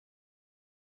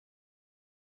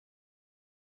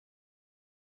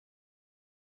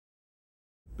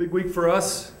Big week for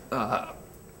us,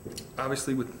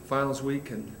 obviously with finals week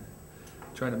and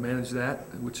trying to manage that,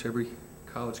 which every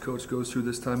college coach goes through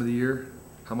this time of the year.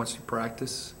 How much to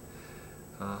practice,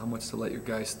 how much to let your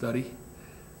guys study.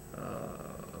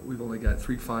 We've only got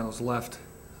 3 finals left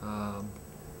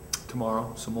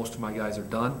tomorrow, so most of my guys are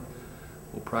done.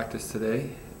 We'll practice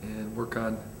today and work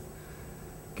on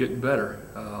getting better.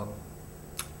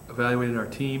 Evaluating our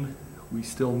team, we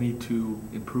still need to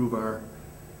improve our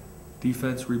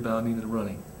defense, rebounding, and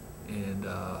running. And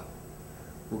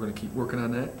we're going to keep working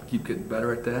on that, keep getting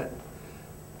better at that.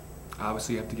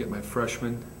 Obviously, I have to get my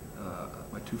freshmen,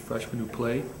 my 2 freshmen who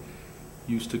play,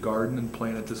 used to guarding and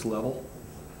playing at this level.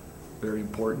 Very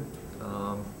important.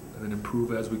 And then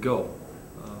improve as we go.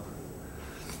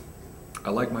 I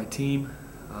like my team.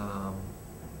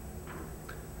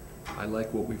 I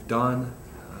like what we've done.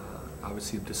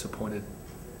 Obviously, I'm disappointed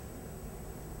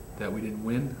that we didn't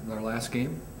win in our last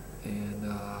game. And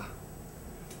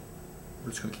we're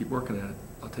just going to keep working at it.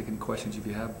 I'll take any questions if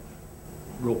you have.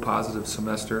 Real positive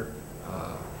semester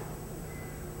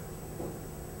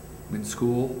in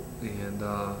school, and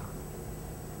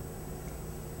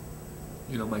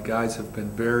you know, my guys have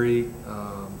been very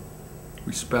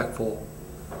respectful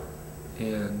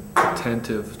and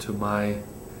attentive to my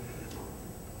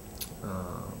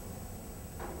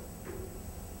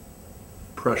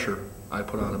pressure I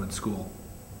put on them in school.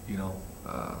 You know,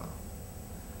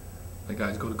 my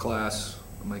guys go to class,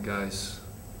 my guys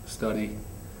study.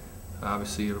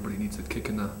 Obviously, everybody needs a kick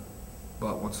in the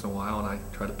butt once in a while, and I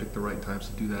try to pick the right times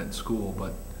to do that in school.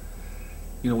 But,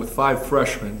 you know, with 5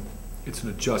 freshmen, it's an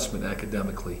adjustment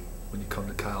academically. When you come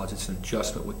to college, it's an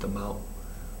adjustment with the amount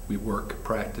we work,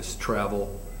 practice,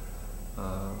 travel.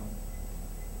 The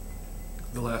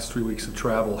last 3 weeks of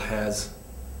travel has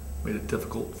made it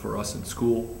difficult for us in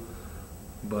school,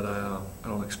 but I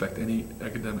don't expect any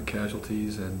academic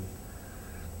casualties, and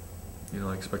you know,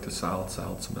 I expect a solid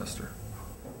semester.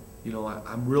 You know,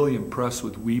 I'm really impressed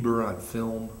with Weber on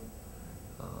film.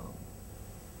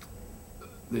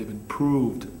 They've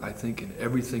improved, I think, in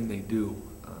everything they do.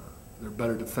 They're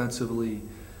better defensively.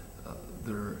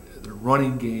 Their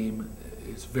running game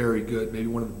is very good. Maybe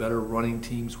one of the better running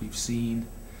teams we've seen.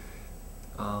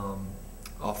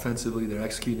 Offensively, they're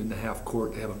executing in the half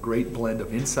court. They have a great blend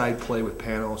of inside play with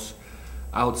Panos,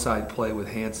 outside play with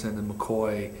Hansen and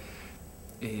McCoy,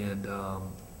 and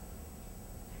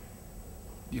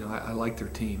you know, I like their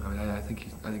team. I mean, I think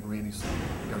Randy's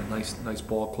got a nice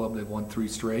ball club. They've won 3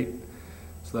 straight,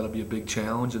 so that'll be a big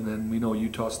challenge. And then we know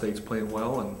Utah State's playing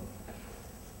well, and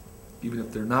even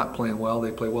if they're not playing well, they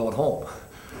play well at home.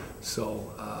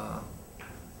 So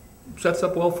sets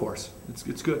up well for us.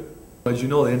 It's good. As you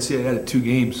know, the NCAA added 2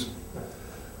 games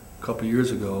a couple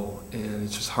years ago, and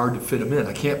it's just hard to fit them in.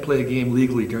 I can't play a game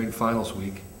legally during finals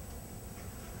week,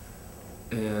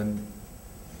 and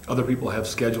other people have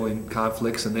scheduling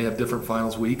conflicts, and they have different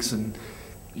finals weeks, and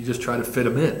you just try to fit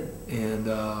them in. And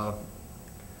I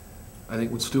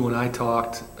think when Stu and I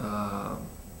talked,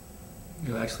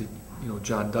 you know, actually, you know,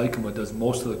 John Dykema does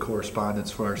most of the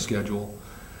correspondence for our schedule,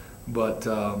 but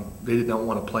they did not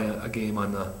want to play a game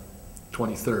on the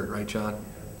 23rd, right, John?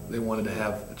 They wanted to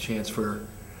have a chance for,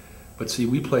 but see,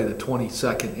 we play the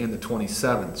 22nd and the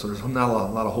 27th, so there's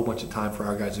not a whole bunch of time for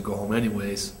our guys to go home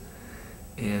anyways.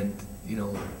 And you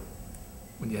know,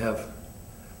 when you have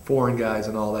foreign guys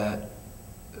and all that,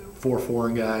 4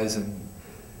 foreign guys and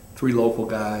 3 local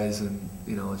guys, and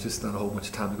you know, it's just not a whole bunch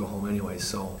of time to go home anyway.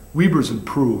 So Weber's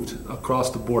improved across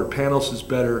the board. Panos is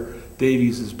better,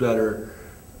 Davies is better,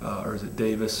 or is it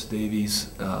Davies?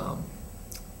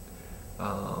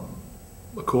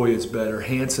 McCoy is better.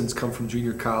 Hansen's come from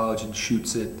junior college and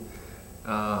shoots it.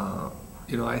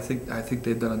 You know, I think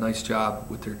they've done a nice job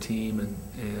with their team and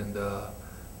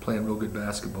playing real good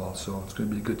basketball. So it's going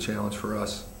to be a good challenge for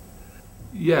us.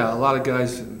 Yeah, a lot of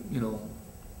guys, you know,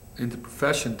 in the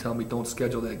profession tell me don't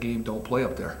schedule that game, don't play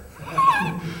up there.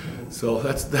 So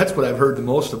that's what I've heard the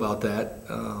most about that.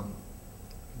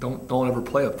 Don't ever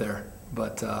play up there.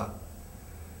 But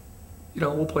you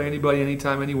know, we'll play anybody,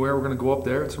 anytime, anywhere. We're going to go up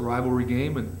there. It's a rivalry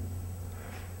game, and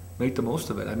make the most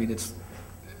of it. I mean, it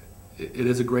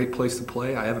is a great place to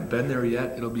play. I haven't been there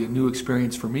yet. It'll be a new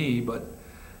experience for me, but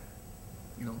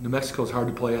you know, New Mexico's hard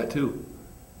to play at too.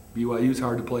 BYU's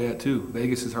hard to play at too.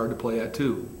 Vegas is hard to play at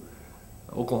too.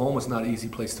 Oklahoma's not an easy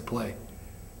place to play.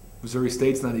 Missouri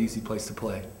State's not an easy place to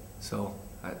play. So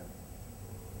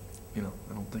you know,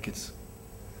 I don't think it's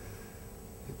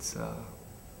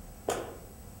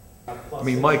I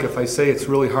mean, Mike, if I say it's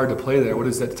really hard to play there, what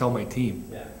does that tell my team?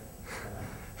 Yeah.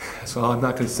 So I'm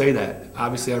not going to say that.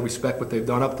 Obviously, I respect what they've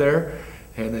done up there,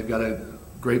 and they've got a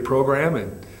great program,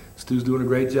 and Stu's doing a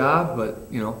great job, but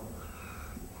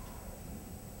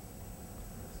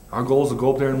our goal is to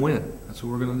go up there and win. That's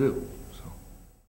what we're going to do.